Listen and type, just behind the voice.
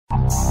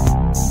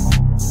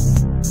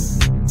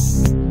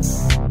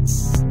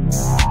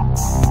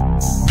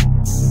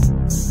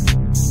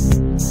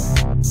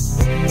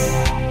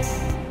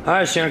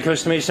Hi, Shannon,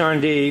 Custom Ace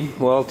R&D.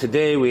 Well,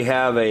 today we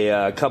have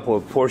a couple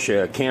of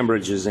Porsche cam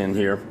bridges in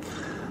here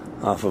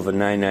off of a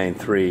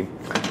 993,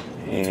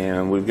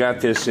 and we've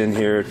got this in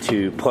here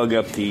to plug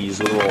up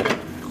these little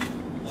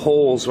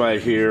holes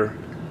right here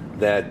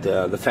that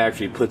the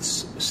factory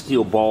puts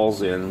steel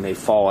balls in and they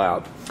fall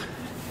out.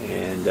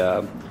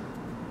 And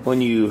when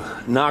you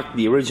knock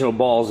the original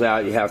balls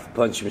out, you have to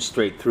punch them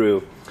straight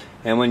through,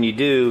 and when you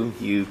do,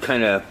 you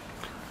kind of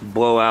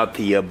blow out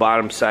the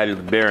bottom side of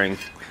the bearing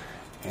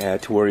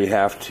to where you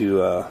have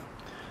to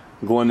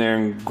go in there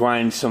and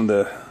grind some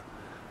of the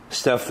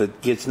stuff that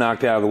gets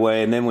knocked out of the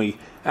way. And then we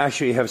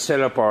actually have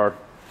set up our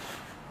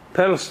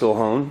pedestal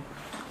hone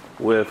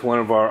with one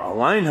of our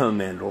Alignhone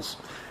mandrels,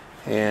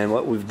 and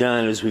what we've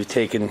done is we've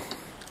taken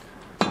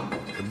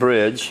the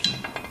bridge,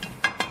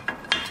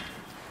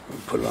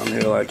 put it on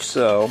here like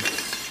so,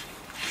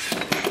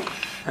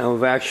 and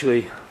we've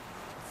actually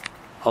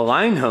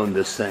Alignhone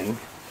this thing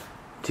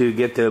to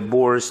get the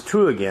bores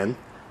true again,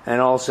 and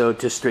also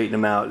to straighten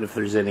them out if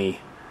there's any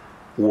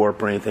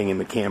warp or anything in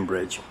the cam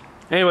bridge.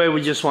 Anyway,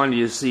 we just wanted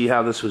you to see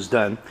how this was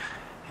done,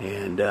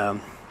 and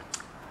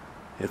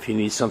if you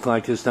need something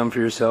like this done for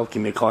yourself,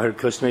 give me a call here at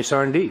Custom Ace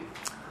R&D.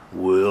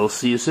 We'll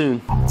see you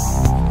soon.